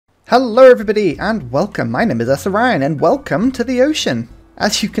Hello everybody and welcome, my name is Ursa and welcome to the ocean.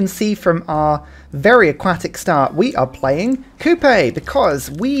 As you can see from our very aquatic start, we are playing Kupe because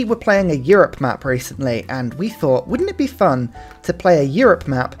we were playing a Europe map recently and we thought, wouldn't it be fun to play a Europe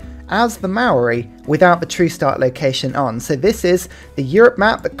map as the Maori without the true start location on. So this is the Europe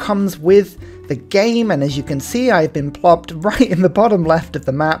map that comes with the game, and as you can see I've been plopped right in the bottom left of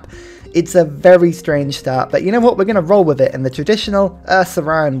the map. It's a very strange start, but you know what, we're going to roll with it in the traditional Ursa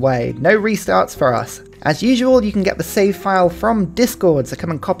way. No restarts for us. As usual, you can get the save file from Discord, so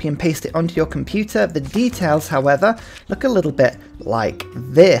come and copy and paste it onto your computer. The details, however, look a little bit like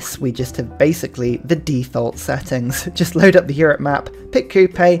this. We just have basically the default settings. Just load up the Europe map, pick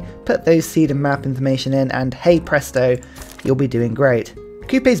Kupe, put those seed and map information in, and hey presto, you'll be doing great.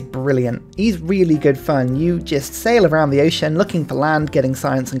 Kupe's brilliant. He's really good fun. You just sail around the ocean looking for land, getting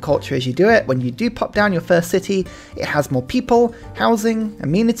science and culture as you do it. When you do pop down your first city, it has more people, housing,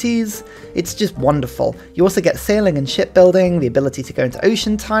 amenities. It's just wonderful. You also get sailing and shipbuilding, the ability to go into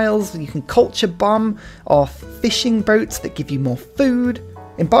ocean tiles. You can culture bomb off fishing boats that give you more food.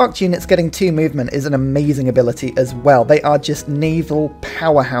 Embarked units getting 2 movement is an amazing ability as well. They are just naval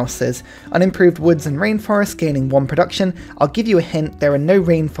powerhouses. Unimproved woods and rainforests gaining 1 production. I'll give you a hint, there are no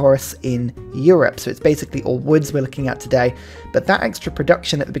rainforests in Europe, so it's basically all woods we're looking at today. But that extra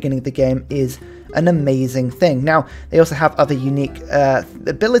production at the beginning of the game is an amazing thing. Now, they also have other unique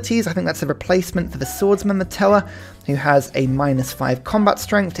abilities. I think that's a replacement for the swordsman, the Tower, who has a -5 combat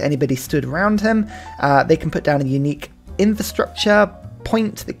strength to anybody stood around him. They can put down a unique infrastructure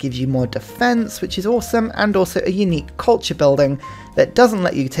point that gives you more defense, which is awesome, and also a unique culture building that doesn't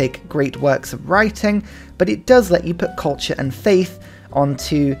let you take great works of writing, but it does let you put culture and faith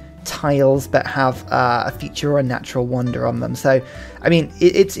onto tiles that have a feature or a natural wonder on them. So, I mean,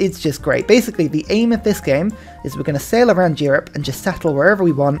 it's just great. Basically, the aim of this game is we're going to sail around Europe and just settle wherever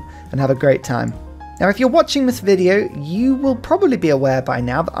we want and have a great time. Now, if you're watching this video, you will probably be aware by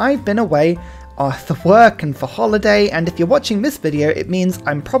now that I've been away for work and for holiday, and if you're watching this video, it means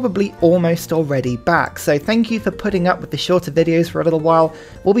I'm probably almost already back. So thank you for putting up with the shorter videos for a little while.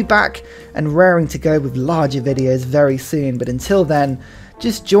 We'll be back and raring to go with larger videos very soon, but until then,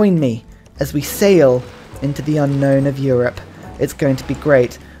 just join me as we sail into the unknown of Europe. It's going to be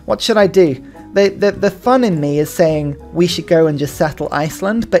great. What should I do? The fun in me is saying we should go and just settle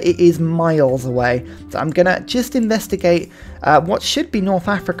Iceland, but it is miles away. So I'm going to just investigate what should be North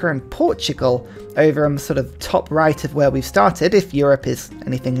Africa and Portugal over on the sort of top right of where we've started, if Europe is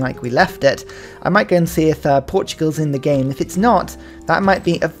anything like we left it. I might go and see if Portugal's in the game. If it's not, that might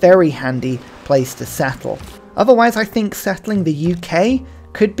be a very handy place to settle. Otherwise, I think settling the UK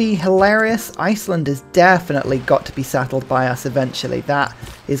could be hilarious. Iceland has definitely got to be settled by us eventually. That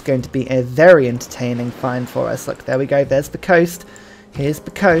is going to be a very entertaining find for us. Look, there we go. There's the coast. Here's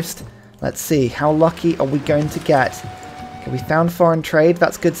the coast. Let's see. How lucky are we going to get? Okay, we found foreign trade.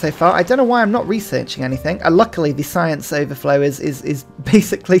 That's good so far. I don't know why I'm not researching anything. Luckily, the science overflow is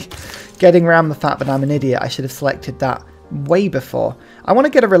basically getting around the fact that I'm an idiot. I should have selected that way before. I want to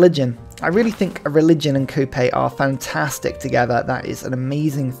get a religion. I really think a religion and Kupe are fantastic together. That is an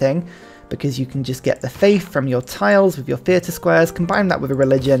amazing thing because you can just get the faith from your tiles with your theatre squares, combine that with a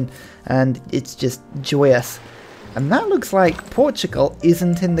religion, and it's just joyous. And that looks like Portugal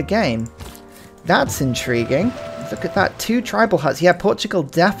isn't in the game. That's intriguing. Look at that, 2 tribal huts. Yeah, Portugal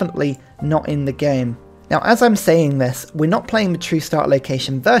definitely not in the game. Now, as I'm saying this, we're not playing the true start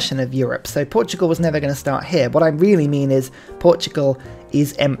location version of Europe, so Portugal was never going to start here. What I really mean is Portugal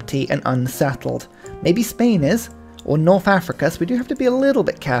is empty and unsettled. Maybe Spain is, or North Africa, so we do have to be a little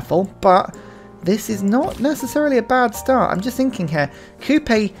bit careful, but this is not necessarily a bad start. I'm just thinking here,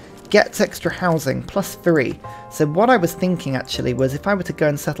 Kupe gets extra housing, +3. So what I was thinking actually was if I were to go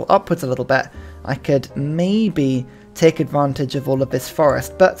and settle upwards a little bit, I could maybe take advantage of all of this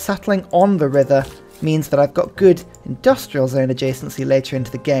forest, but settling on the river means that I've got good industrial zone adjacency later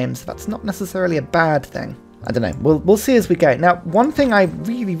into the game, so that's not necessarily a bad thing. I don't know, we'll see as we go. Now, one thing I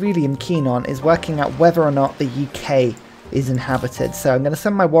really am keen on is working out whether or not the UK is inhabited. So I'm going to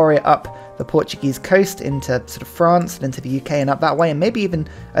send my warrior up the Portuguese coast into sort of France and into the UK and up that way, and maybe even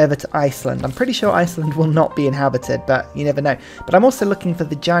over to Iceland. I'm pretty sure Iceland will not be inhabited, but you never know. But I'm also looking for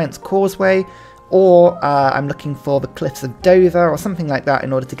the Giant's Causeway, or I'm looking for the Cliffs of Dover, or something like that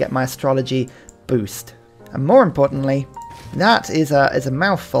in order to get my astrology boost. And more importantly, that is a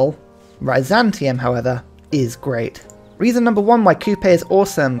mouthful. Byzantium, however, is great. Reason number 1 why Kupe is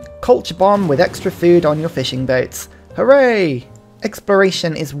awesome. Culture bomb with extra food on your fishing boats. Hooray!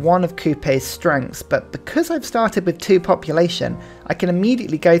 Exploration is one of Kupe's strengths, but because I've started with 2 population, I can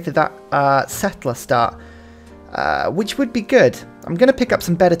immediately go to that settler start, which would be good. I'm going to pick up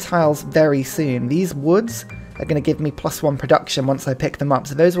some better tiles very soon. These woods are going to give me +1 production once I pick them up.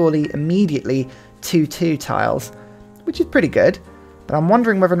 So those will be immediately 2-2 tiles, which is pretty good. But I'm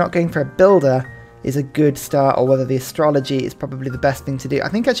wondering whether or not going for a builder is a good start, or whether the astrology is probably the best thing to do. I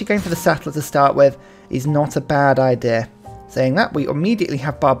think actually going for the settler to start with is not a bad idea. Saying that, we immediately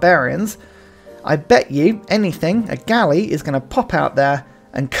have barbarians. I bet you anything, a galley is going to pop out there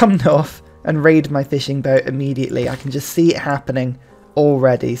and come north and raid my fishing boat immediately. I can just see it happening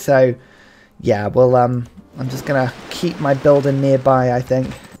already. So yeah, well, I'm just going to keep my builder nearby, I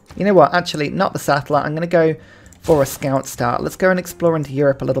think. You know what, actually, not the settler. I'm going to go for a scout start. Let's go and explore into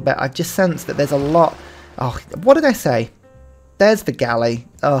Europe a little bit. I've just sensed that there's a lot... Oh, what did I say? There's the galley.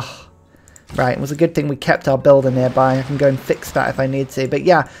 Ugh. Right, it was a good thing we kept our builder nearby. I can go and fix that if I need to. But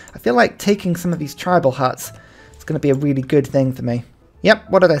yeah, I feel like taking some of these tribal huts is going to be a really good thing for me.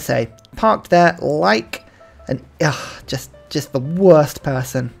 Yep, what did I say? Parked there like an... Ugh, just the worst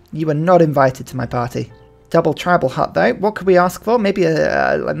person. You are not invited to my party. Double tribal hut though. What could we ask for? Maybe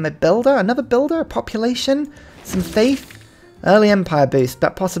a builder? Another builder? A population? Some faith? Early empire boost.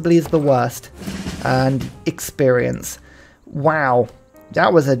 That possibly is the worst. And experience. Wow.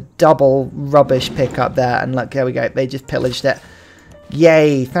 That was a double rubbish pickup there. And look, there we go. They just pillaged it.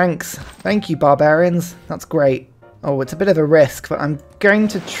 Yay. Thanks. Thank you, barbarians. That's great. Oh, it's a bit of a risk, but I'm going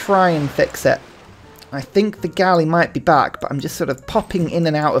to try and fix it. I think the galley might be back, but I'm just sort of popping in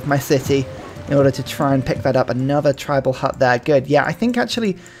and out of my city in order to try and pick that up. Another tribal hut there. Good. Yeah, I think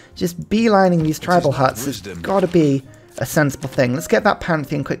actually just beelining these tribal huts has got to be a sensible thing. Let's get that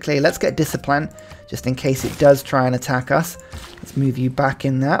pantheon quickly. Let's get discipline, just in case it does try and attack us. Let's move you back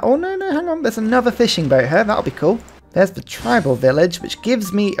in there. Oh, no, hang on. There's another fishing boat here. That'll be cool. There's the tribal village, which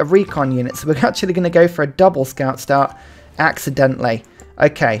gives me a recon unit. So we're actually going to go for a double scout start accidentally.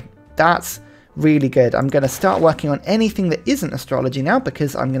 Okay, that's really good. I'm going to start working on anything that isn't astrology now,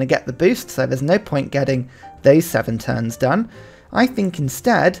 because I'm going to get the boost, so there's no point getting those 7 turns done. I think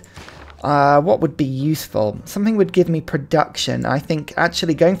instead, what would be useful? Something would give me production. I think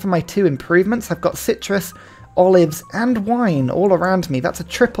actually going for my 2 improvements, I've got citrus, olives, and wine all around me. That's a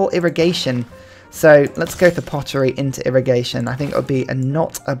triple irrigation. So let's go for pottery into irrigation. I think it would be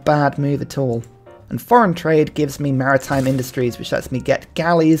not a bad move at all. And foreign trade gives me maritime industries, which lets me get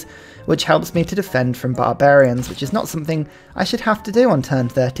galleys, which helps me to defend from barbarians, which is not something I should have to do on turn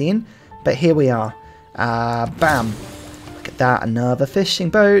 13, but here we are. Bam. Look at that, another fishing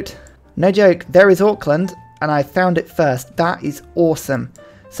boat. No joke, there is Auckland, and I found it first. That is awesome.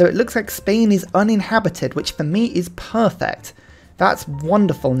 So it looks like Spain is uninhabited, which for me is perfect. That's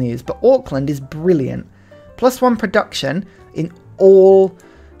wonderful news, but Auckland is brilliant. +1 production in all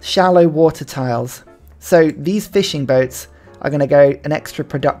shallow water tiles. So these fishing boats are going to go an extra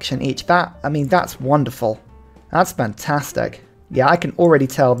production each. I mean, that's wonderful. That's fantastic. Yeah, I can already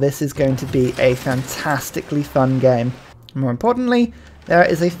tell this is going to be a fantastically fun game. More importantly, there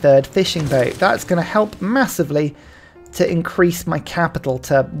is a 3rd fishing boat. That's going to help massively to increase my capital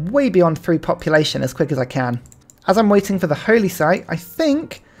to way beyond 3 population as quick as I can. As I'm waiting for the holy site, I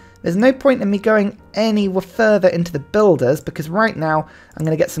think there's no point in me going any further into the builders, because right now I'm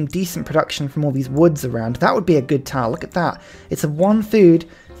going to get some decent production from all these woods around. That would be a good tile. Look at that. It's a 1 food,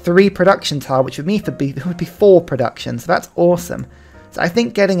 3 production tile, which would be 4 production. So that's awesome. So I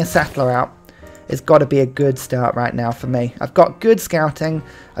think getting a settler out has got to be a good start right now for me. I've got good scouting.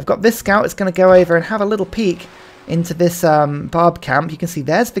 I've got this scout that's going to go over and have a little peek into this barb camp. You can see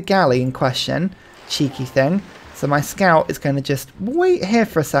there's the galley in question. Cheeky thing. So my scout is going to just wait here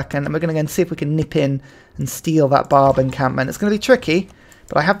for a second, and we're going to go and see if we can nip in and steal that barb encampment. It's going to be tricky,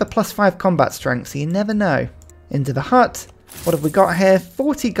 but I have the +5 combat strength, so you never know. Into the hut. What have we got here?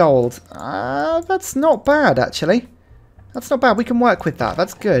 40 gold. That's not bad, actually. That's not bad. We can work with that.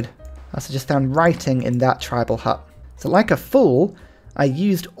 That's good. I also just found writing in that tribal hut. So like a fool, I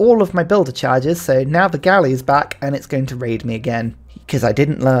used all of my builder charges, so now the galley is back, and it's going to raid me again. Because I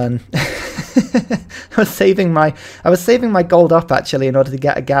didn't learn. I was saving my gold up actually in order to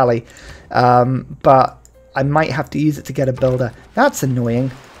get a galley, but I might have to use it to get a builder. That's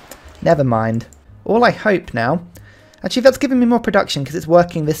annoying. Never mind. All I hope now, actually that's giving me more production because it's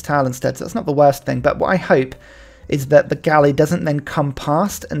working this tile instead, so that's not the worst thing. But what I hope is that the galley doesn't then come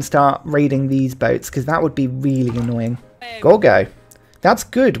past and start raiding these boats, because that would be really annoying. Gorgo. That's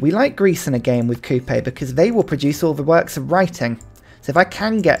good. We like Greece in a game with Kupe because they will produce all the works of writing. So if I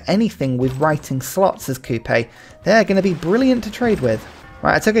can get anything with writing slots as Kupe, they're going to be brilliant to trade with.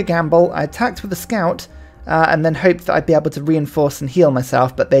 Right, I took a gamble, I attacked with a scout, and then hoped that I'd be able to reinforce and heal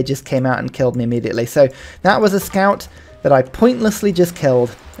myself, but they just came out and killed me immediately. So that was a scout that I pointlessly just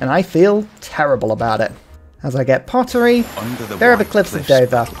killed, and I feel terrible about it. As I get pottery, there are the cliffs of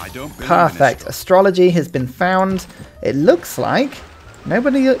Dover. Perfect. Astrology has been found. It looks like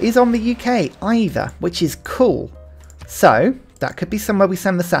nobody is on the UK either, which is cool. So, that could be somewhere we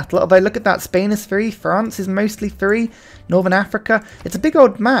send the satellite. Although, look at that. Spain is free. France is mostly free. Northern Africa. It's a big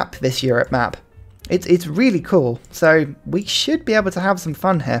old map, this Europe map. It's really cool. So, we should be able to have some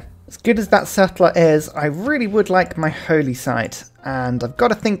fun here. As good as that settler is, I really would like my holy site. And I've got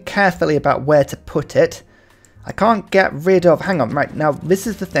to think carefully about where to put it. I can't get rid of... Hang on, right. Now, this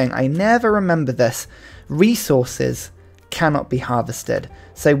is the thing. I never remember this. Resources cannot be harvested.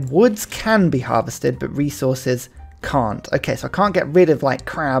 So, woods can be harvested, but resources can't. Okay, so I can't get rid of, like,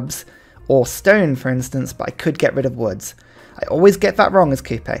 crabs or stone, for instance, but I could get rid of woods. I always get that wrong as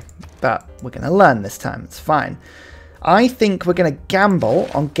Kupe, but we're going to learn this time. It's fine. I think we're going to gamble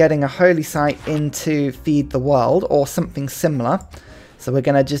on getting a holy site into Feed the World or something similar. So we're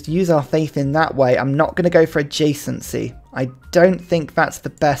going to just use our faith in that way. I'm not going to go for adjacency. I don't think that's the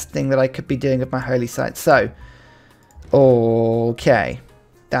best thing that I could be doing with my holy site. So, okay.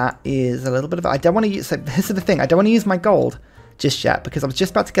 That is a little bit of... I don't want to use... So this is the thing. I don't want to use my gold just yet because I was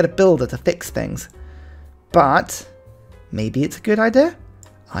just about to get a builder to fix things. But maybe it's a good idea.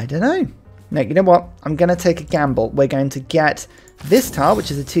 I don't know. No, you know what? I'm going to take a gamble. We're going to get this tile,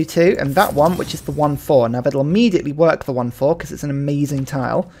 which is a 2-2, and that one, which is the 1-4. Now, that'll immediately work the 1-4 because it's an amazing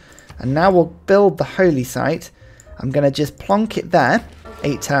tile. And now we'll build the holy site. I'm going to just plonk it there.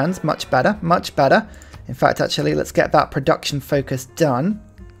 8 turns. Much better. Much better. In fact, actually, let's get that production focus done.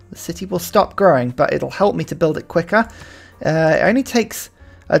 The city will stop growing, but it'll help me to build it quicker. It only takes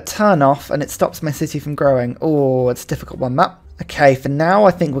a turn off, and it stops my city from growing. Oh, it's a difficult one, that. Okay, for now, I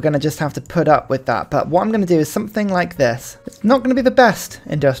think we're going to just have to put up with that. But what I'm going to do is something like this. It's not going to be the best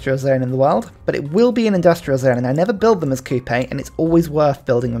industrial zone in the world, but it will be an industrial zone. And I never build them as Kupe, and it's always worth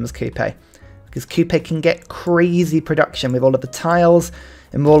building them as Kupe. Because Kupe can get crazy production with all of the tiles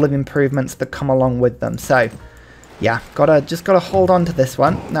and all of the improvements that come along with them. So, yeah, just gotta hold on to this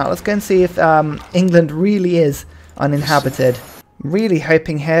one. Now, let's go and see if England really is uninhabited. Really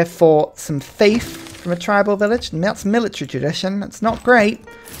hoping here for some faith from a tribal village. That's military tradition. That's not great.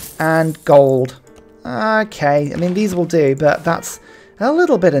 And gold. Okay, I mean, these will do, but that's a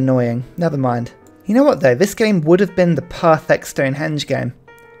little bit annoying. Never mind. You know what, though? This game would have been the perfect Stonehenge game.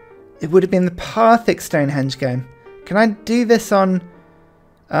 It would have been the perfect Stonehenge game. Can I do this on...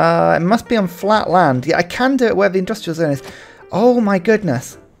 it must be on flat land. Yeah, I can do it where the industrial zone is. Oh, my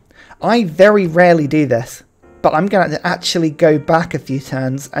goodness. I very rarely do this. But I'm going to actually go back a few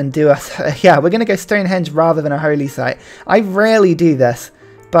turns and do a... Yeah, we're going to go Stonehenge rather than a holy site. I rarely do this,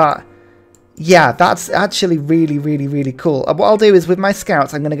 but yeah, that's actually really, really, really cool. What I'll do is with my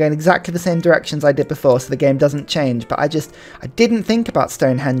scouts, I'm going to go in exactly the same directions I did before so the game doesn't change. But I didn't think about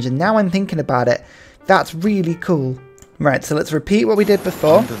Stonehenge, and now I'm thinking about it. That's really cool. Right, so let's repeat what we did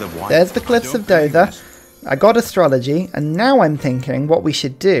before. There's the cliffs of Dover. I got astrology, and now I'm thinking what we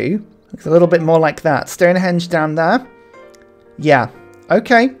should do... Looks a little bit more like that. Stonehenge down there. Yeah.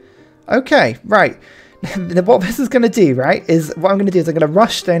 Okay. Okay. Right. What this is going to do, right, is what I'm going to do is I'm going to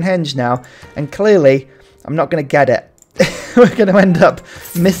rush Stonehenge now. And clearly, I'm not going to get it. We're going to end up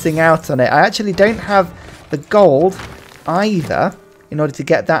missing out on it. I actually don't have the gold either in order to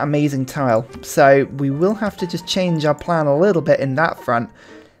get that amazing tile. So we will have to just change our plan a little bit in that front.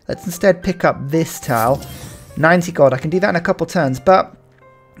 Let's instead pick up this tile. 90 gold. I can do that in a couple turns, but...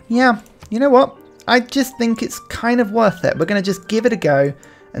 yeah, you know what? I just think it's kind of worth it. We're going to just give it a go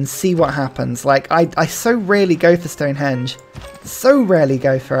and see what happens. Like, I so rarely go for Stonehenge. So rarely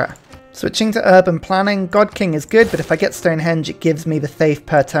go for it. Switching to urban planning, God King is good, but if I get Stonehenge, it gives me the faith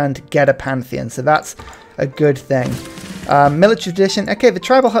per turn to get a Pantheon. So that's a good thing. Military tradition. Okay, the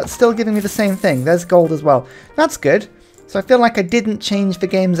tribal hut's still giving me the same thing. There's gold as well. That's good. So I feel like I didn't change the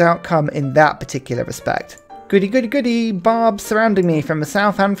game's outcome in that particular respect. Goody, goody, goody. Barbs surrounding me from the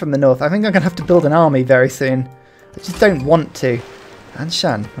south and from the north. I think I'm going to have to build an army very soon. I just don't want to. And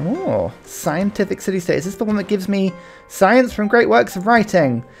Shan. Oh, scientific city-state. Is this the one that gives me science from great works of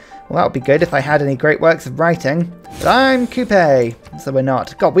writing? Well, that would be good if I had any great works of writing. But I'm Kupe, so we're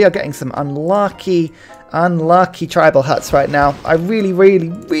not. God, we are getting some unlucky tribal huts right now. I really, really,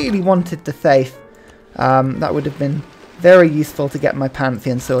 really wanted the faith. That would have been very useful to get my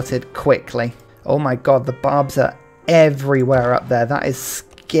Pantheon sorted quickly. Oh my god, the barbs are everywhere up there. That is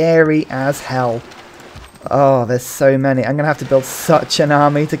scary as hell. Oh, there's so many. I'm going to have to build such an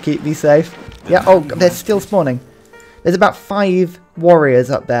army to keep me safe. Yeah, oh, they're still spawning. There's about 5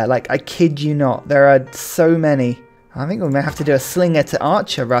 warriors up there. Like, I kid you not. There are so many. I think we may have to do a slinger to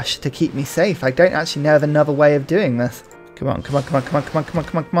archer rush to keep me safe. I don't actually know of another way of doing this. Come on, come on, come on, come on, come on, come on,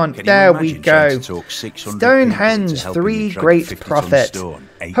 come on, come on. There we go. Stonehenge, 3 great profit.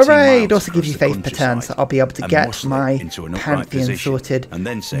 Hooray! It also gives you faith per turn, so I'll be able to get my pantheon sorted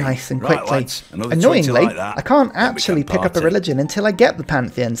nice and quickly. Annoyingly, I can't actually pick up a religion until I get the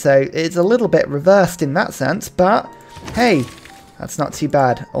pantheon, so it's a little bit reversed in that sense, but hey, that's not too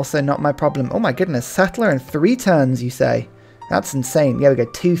bad. Also not my problem. Oh my goodness, settler in 3 turns, you say? That's insane. Yeah, we go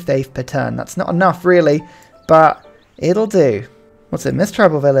 2 faith per turn. That's not enough, really, but it'll do. What's it?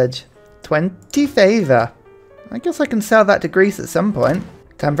 Mistribal village. 20 favour. I guess I can sell that to Greece at some point.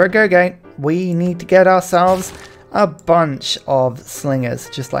 Time for a go-go. We need to get ourselves a bunch of slingers.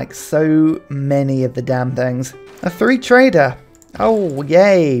 Just like so many of the damn things. A 3 trader. Oh,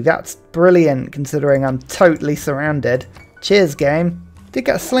 yay. That's brilliant considering I'm totally surrounded. Cheers, game. Did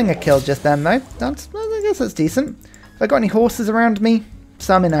get a slinger kill just then, though. I guess that's decent. Have I got any horses around me?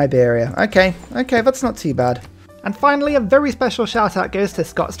 Some in Iberia. Okay, that's not too bad. And finally, a very special shout out goes to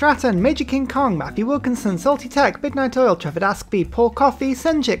Scott Stratton, Major King Kong, Matthew Wilkinson, Salty Tech, Midnight Oil, Trevor Askby, Paul Coffey,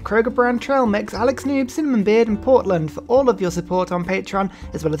 Senjik, Kroger Brand, Trail Mix, Alex Noob, Cinnamon Beard and Portland for all of your support on Patreon,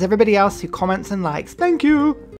 as well as everybody else who comments and likes. Thank you!